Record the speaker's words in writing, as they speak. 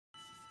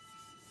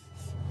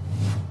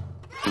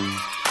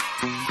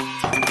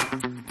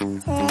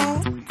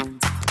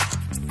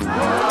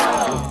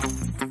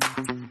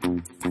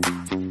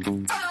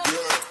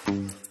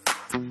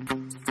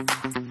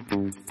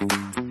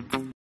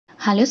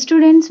Hello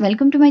students,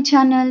 welcome to my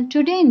channel.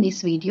 Today in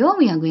this video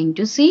we are going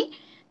to see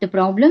the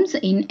problems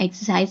in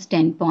exercise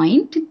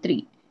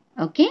 10.3.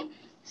 Okay,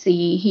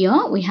 see here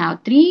we have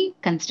three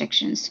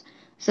constructions.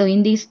 So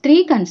in these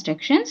three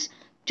constructions,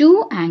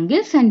 two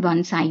angles and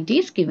one side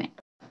is given.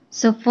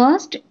 So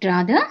first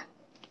draw the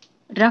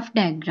rough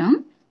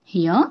diagram.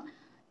 Here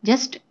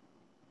just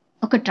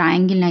ఒక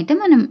triangle అయితే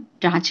మనం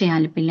draw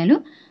చేయాలి పిల్లలు.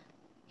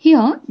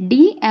 Here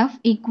DF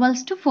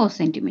equals to 4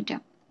 cm,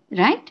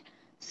 right?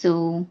 So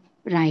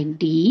write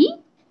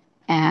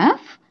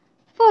DF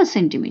 4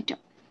 cm.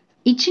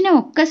 ఇచ్చిన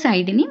ఒక్క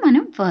side ని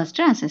మనం first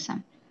రాసేసాం.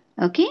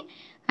 Okay,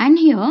 and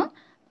here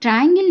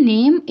triangle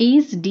name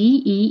is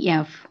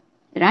DEF,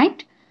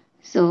 right?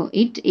 So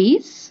it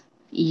is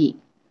E.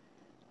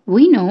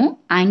 We know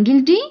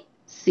angle D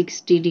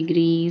 60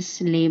 degrees,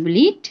 label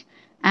it.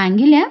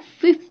 Angle F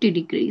 50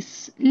 degrees,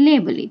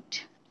 label it.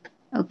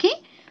 Okay,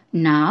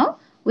 now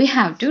we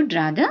have to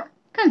draw the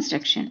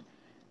construction.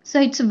 So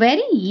it's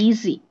very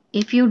easy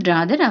if you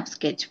draw the rough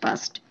sketch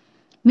first.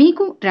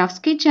 మీకు rough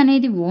sketch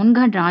అనేది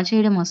ఓన్గా draw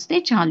చేయడం వస్తే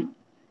చాలు.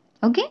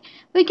 Okay,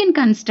 we can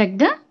construct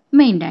the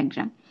main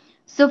diagram.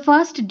 So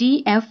first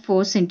DF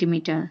 4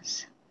 centimeters,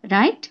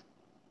 right?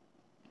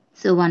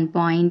 So one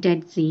point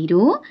at 0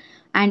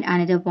 and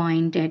another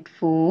point at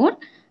 4.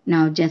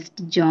 Now just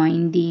join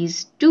these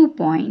 2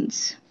 points.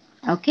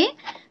 Okay,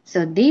 so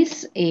this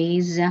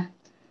is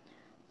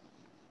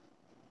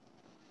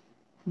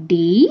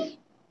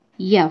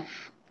DF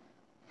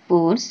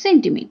 4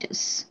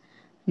 centimeters.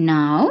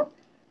 Now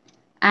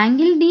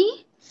angle D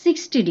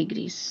 60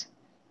 degrees.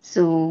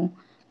 So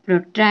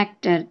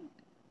protractor,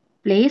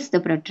 place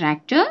the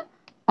protractor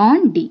on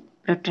D.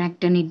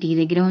 Protractor ni D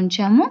దగ్గర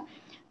ఉంచాము.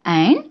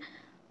 And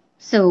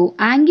so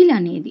angle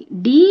అనేది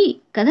D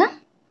కదా.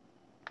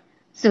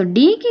 So D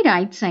కి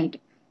right side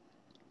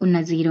ఉన్న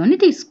జీరోని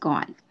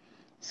తీసుకోవాలి.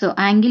 So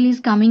angle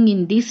is coming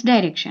in this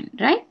direction,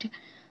 right?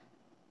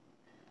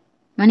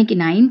 మనకి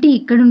 90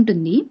 ఇక్కడ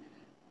ఉంటుంది,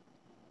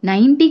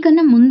 90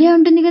 కన్నా ముందే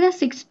ఉంటుంది కదా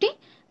 60.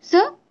 సో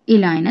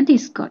ఇలా అయినా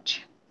తీసుకోవచ్చు.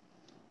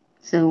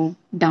 So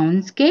down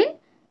scale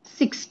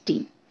 60,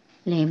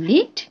 label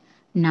it.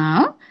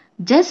 Now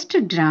just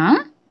draw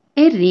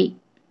A ray.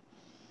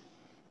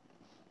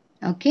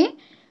 Okay,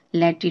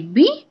 let it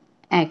be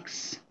X,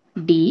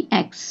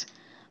 DX.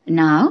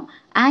 Now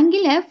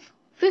angle F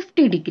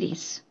 50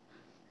 degrees.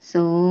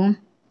 So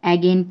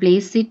again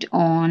place it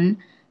on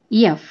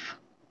F.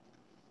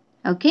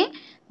 Okay,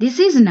 this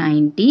is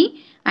 90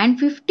 and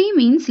 50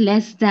 means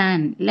less than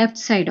left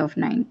side of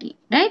 90,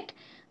 right?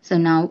 So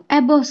now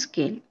above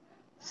scale.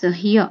 So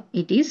here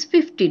it is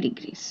 50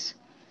 degrees.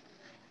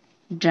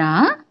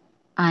 Draw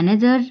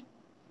another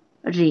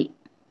ray.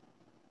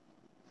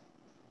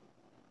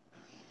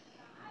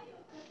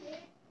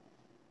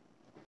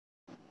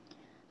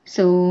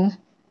 So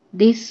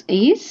this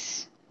is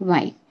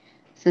Y.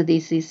 So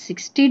this is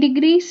 60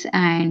 degrees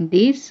and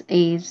this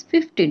is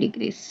 50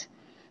 degrees.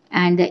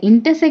 And the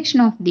intersection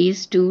of these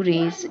two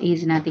rays is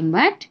nothing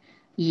but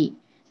E.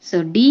 So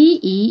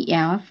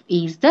DEF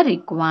is the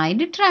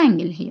required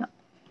triangle here.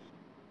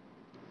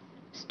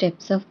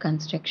 Steps of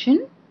construction.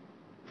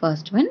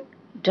 First one,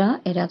 draw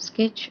a rough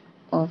sketch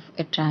of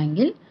a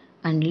triangle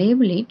and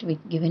label it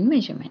with given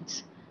measurements.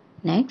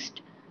 Next,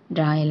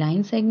 draw a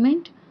line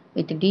segment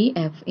with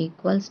DF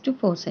equals to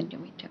 4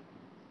 cm.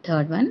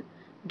 Third one,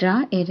 draw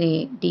a ray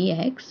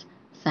DX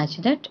such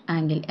that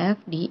angle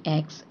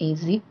FDX is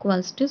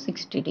equals to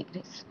 60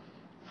 degrees.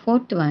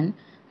 Fourth one,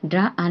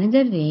 draw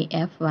another ray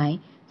FY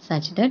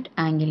such that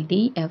angle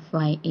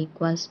DFY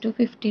equals to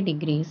 50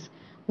 degrees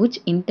which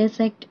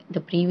intersect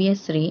the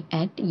previous ray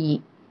at E.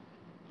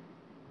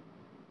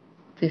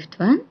 Fifth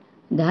one,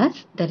 thus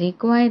the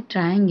required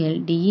triangle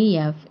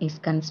DEF is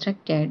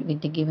constructed with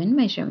the given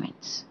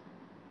measurements.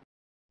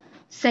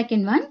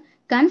 Second one,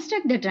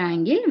 construct the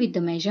triangle with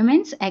the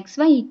measurements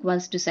XY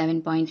equals to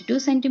 7.2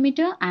 cm,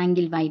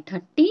 angle Y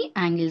 30,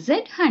 angle Z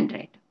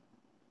 100.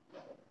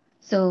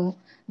 So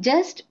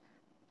just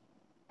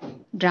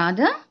draw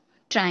the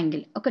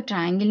triangle. ఒక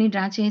triangle ని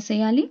draw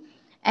చేసేయాలి.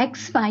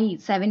 XY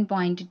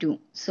 7.2.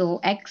 So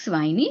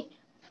XY ని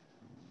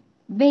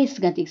base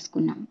గా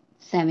తీసుకున్నాం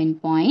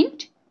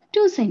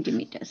 7.2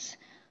 centimeters.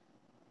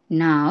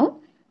 Now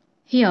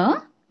here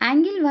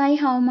angle Y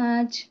how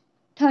much?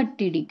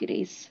 30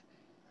 degrees.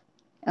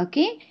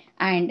 Okay,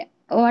 and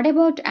what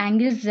about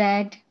angle Z?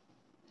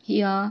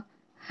 Here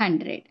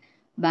 100.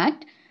 But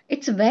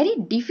it's very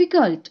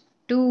difficult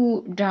to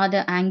draw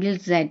the angle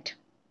Z,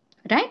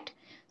 right?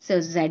 So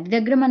Z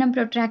దగ్గర మనం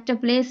protractor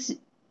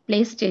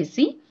place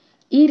చేసి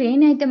ఈ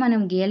రేని అయితే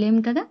మనం గీయలేం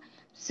కదా.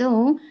 సో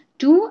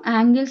two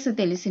angles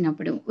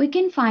తెలిసినప్పుడు we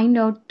can find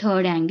out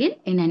third angle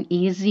in an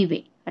easy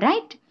way,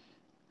 right?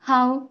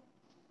 How?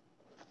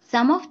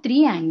 Sum of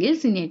three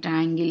angles in a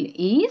triangle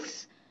is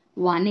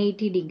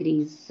 180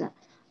 degrees.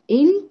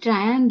 In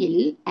triangle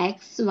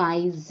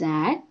XYZ,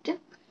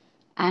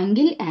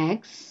 angle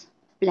X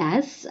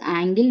plus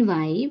angle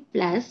Y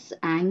plus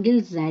angle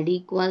Z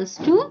equals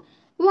to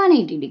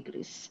 180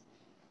 degrees.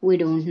 We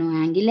don't know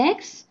angle X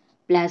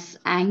plus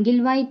angle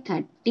Y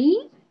 30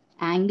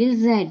 angle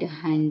Z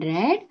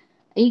 100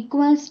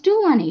 equals to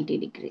 180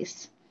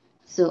 degrees.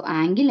 So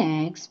angle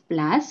X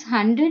plus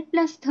 100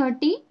 plus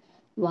 30,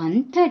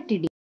 130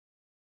 degrees.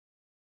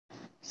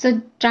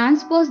 So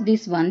transpose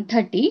this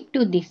 130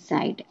 to this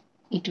side.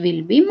 It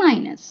will be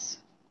minus,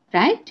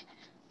 right?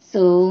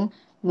 So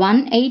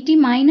 180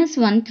 minus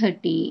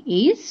 130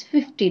 is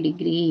 50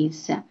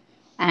 degrees.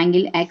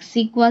 Angle X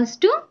equals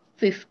to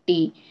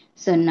 50.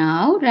 So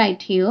now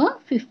write here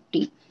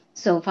 50.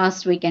 So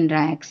first we can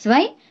draw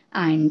XY,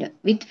 and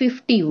with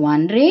 50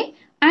 one ray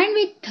and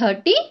with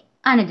 30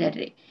 another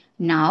ray.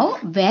 Now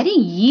very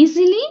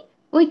easily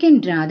we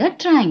can draw the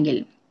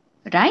triangle,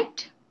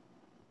 right?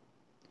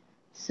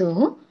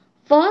 So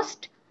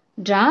first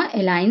draw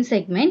a line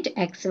segment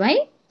XY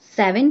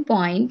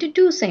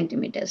 7.2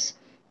 centimeters.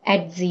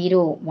 At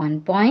 0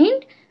 1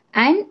 point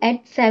and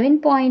at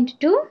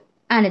 7.2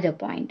 another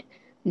point.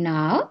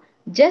 Now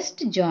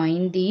just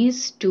join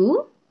these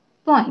two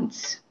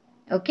points.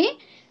 Okay.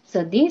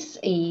 So this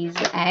is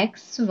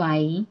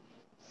XY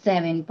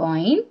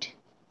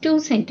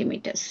 7.2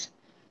 centimeters.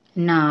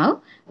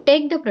 Now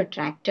take the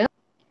protractor.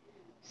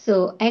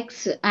 So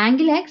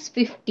angle X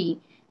 50.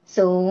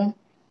 So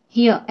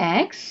here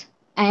X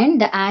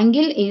and the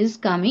angle is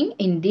coming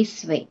in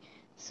this way.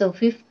 So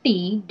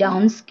 50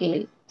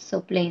 downscale. So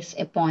place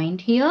a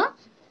point here.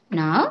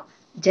 Now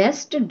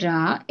just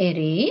draw a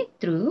ray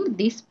through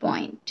this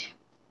point.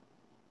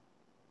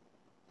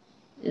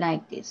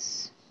 Like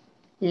this.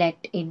 Let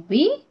it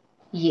be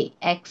A,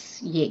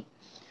 X, A.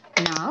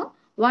 Now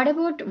what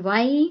about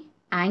Y?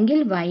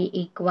 Angle Y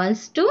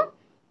equals to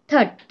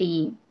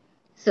 30.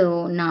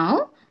 So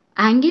now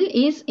angle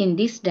is in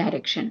this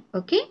direction.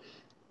 Okay.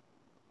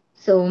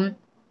 So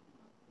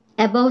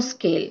above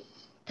scale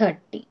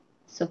 30.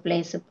 So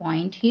place a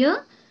point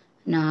here.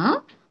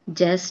 Now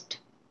just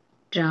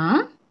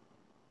draw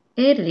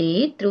a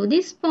ray through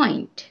this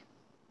point.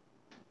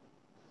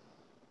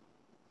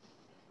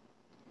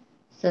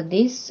 So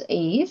this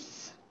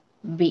is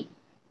B.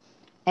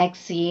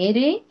 XA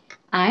ray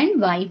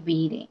and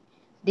YB ray.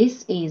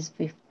 This is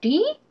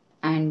 50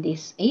 and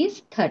this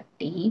is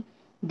 30.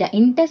 The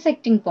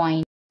intersecting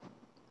point.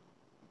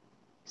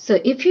 So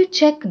if you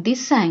check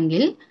this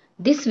angle,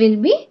 this will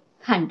be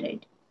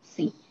 100.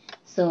 See.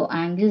 So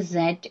angle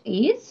Z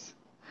is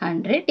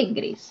 100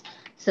 degrees.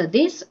 So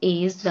this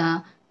is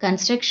the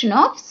construction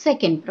of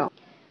second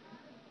problem.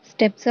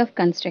 Steps of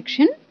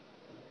construction.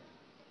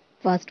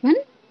 First one,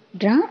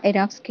 draw a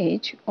rough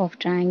sketch of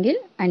triangle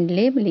and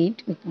label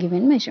it with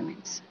given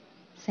measurements.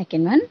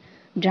 Second one,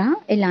 draw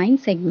a line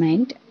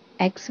segment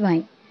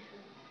XY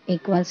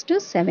equals to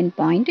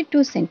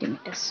 7.2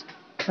 centimeters.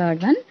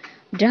 Third one,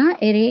 draw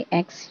a ray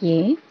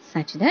XA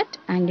such that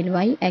angle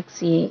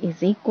YXA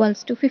is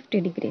equals to 50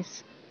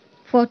 degrees.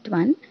 Fourth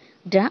one,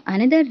 draw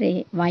another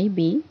ray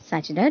YB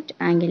such that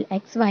angle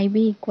XYB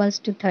equals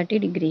to 30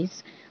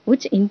 degrees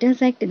which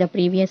intersect the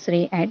previous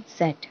ray at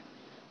Z.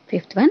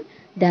 Fifth one,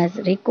 thus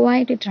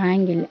required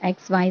triangle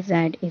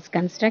XYZ is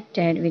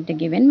constructed with the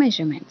given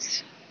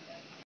measurements.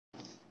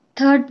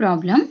 Third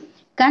problem,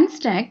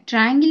 construct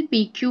triangle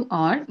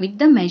PQR with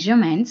the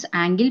measurements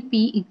angle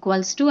P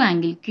equals to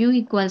angle Q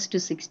equals to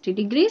 60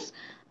 degrees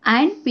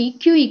and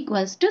PQ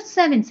equals to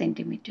 7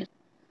 centimeters.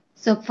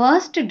 So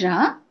first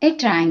draw a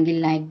triangle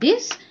like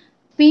this,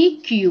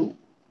 PQ.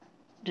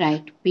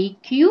 Write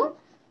PQ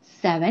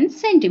 7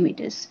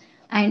 centimeters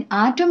and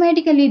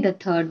automatically the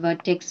third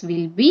vertex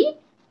will be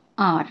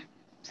R.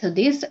 So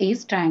this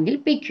is triangle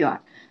PQR.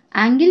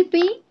 Angle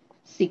P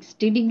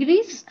 60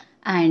 degrees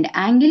and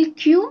angle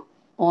Q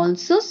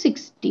also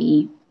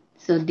 60.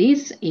 So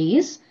this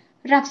is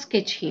rough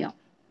sketch here.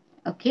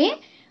 Okay.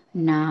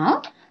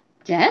 Now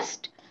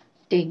just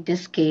take the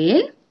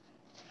scale.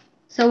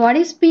 So what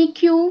is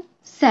PQ?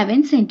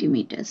 7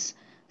 centimeters.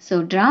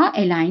 So draw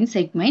a line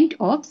segment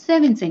of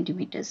 7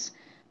 centimeters.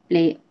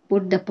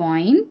 Put the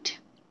point,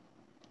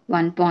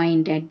 one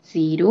point at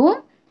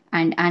 0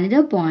 and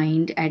another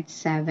point at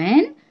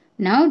 7.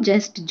 Now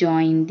just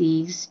join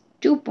these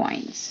 2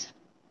 points.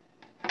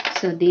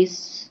 So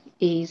this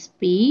is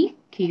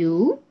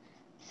PQ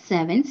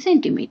 7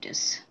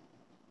 centimeters.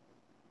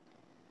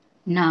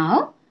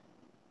 Now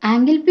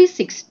angle P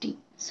 60.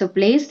 So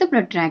place the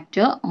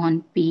protractor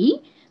on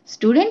P.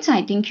 Students,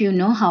 I think you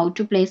know how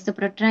to place the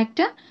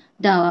protractor.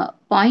 The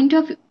point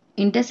of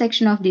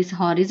intersection of this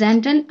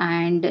horizontal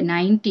and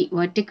 90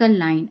 vertical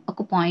line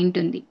oka point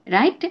undi,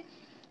 right?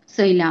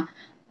 So ila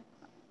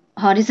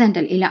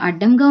horizontal ila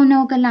addamga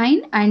unna oka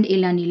line and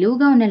ila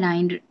niluvuga unna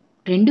line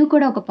rendu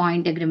kuda oka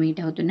point దగ్గర meet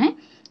అవుతున్నాయి.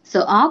 So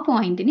ఆ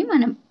point ని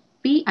మనం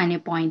P అనే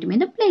point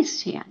మీద place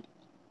చేయాలి.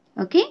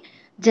 Okay,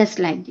 just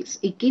like this.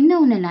 ఈ కింద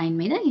ఉన్న లైన్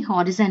మీద ఈ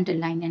హారిజాంటల్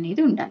లైన్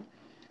అనేది ఉండాలి.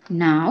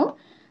 Now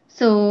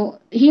so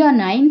here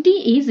 90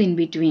 is in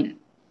between.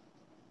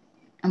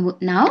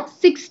 Now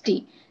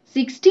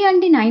 60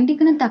 అంటే 90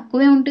 కన్నా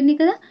తక్కువే ఉంటుంది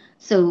కదా.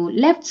 So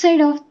left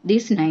side of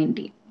this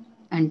 90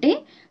 అంటే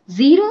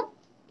 0.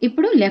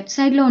 ఇప్పుడు లెఫ్ట్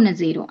సైడ్లో ఉన్న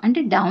 0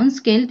 అంటే డౌన్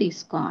స్కేల్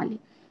తీసుకోవాలి.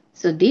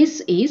 So this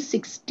is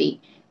 60.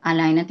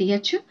 అలా అయినా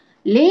తీయచ్చు.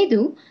 లేదు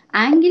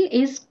angle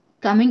is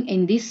coming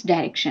in this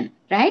direction,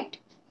 right?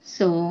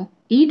 So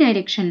E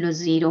direction lo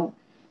 0.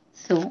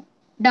 So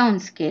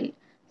downscale.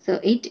 So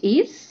it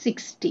is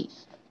 60.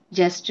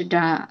 Just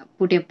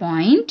put a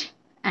point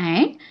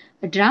and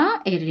draw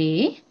a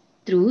ray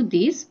through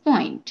this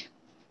point.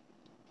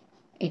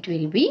 It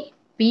will be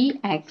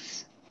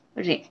PX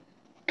ray.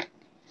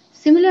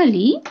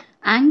 Similarly,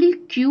 angle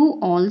Q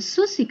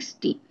also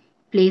 60.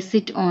 Place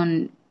it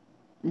on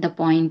the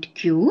point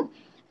Q.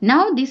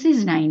 Now this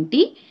is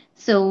 90.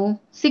 So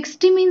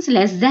 60 means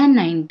less than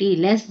 90.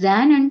 Less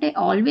than ante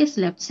always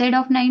left side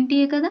of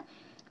 90 kada.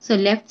 So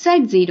left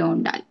side 0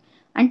 undali.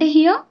 Ante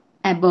here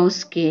above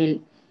scale.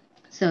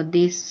 So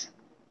this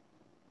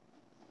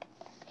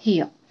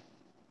here.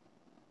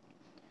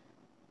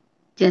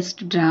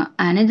 Just draw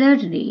another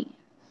ray.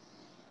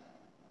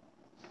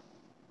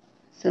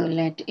 So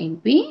let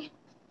it be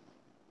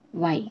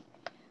Y.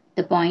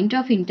 The point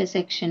of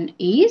intersection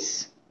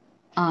is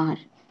R.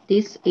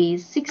 This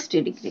is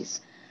 60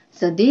 degrees.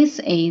 So this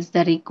is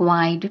the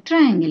required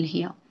triangle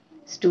here.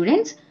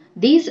 Students,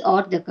 these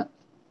are the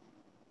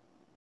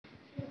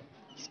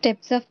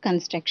steps of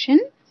construction.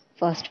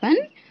 First one,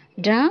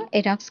 draw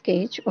a rough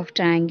sketch of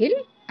triangle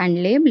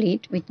and label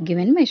it with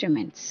given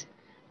measurements.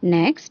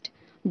 Next,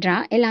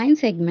 draw a line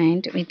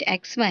segment with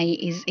XY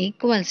is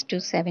equals to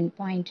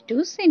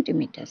 7.2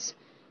 centimeters.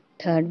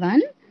 Third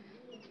one,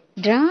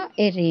 draw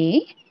a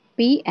ray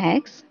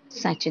PX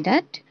such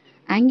that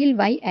angle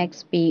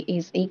YXP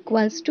is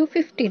equals to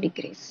 50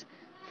 degrees.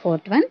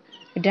 Fourth one,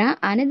 draw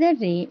another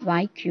ray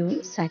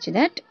YQ such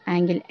that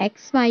angle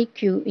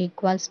XYQ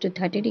equals to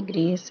 30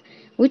 degrees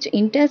which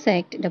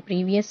intersect the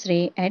previous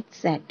ray at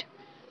Z.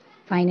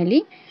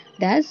 Finally,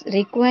 thus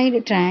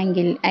required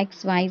triangle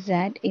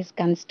XYZ is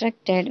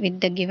constructed with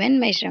the given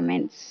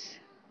measurements.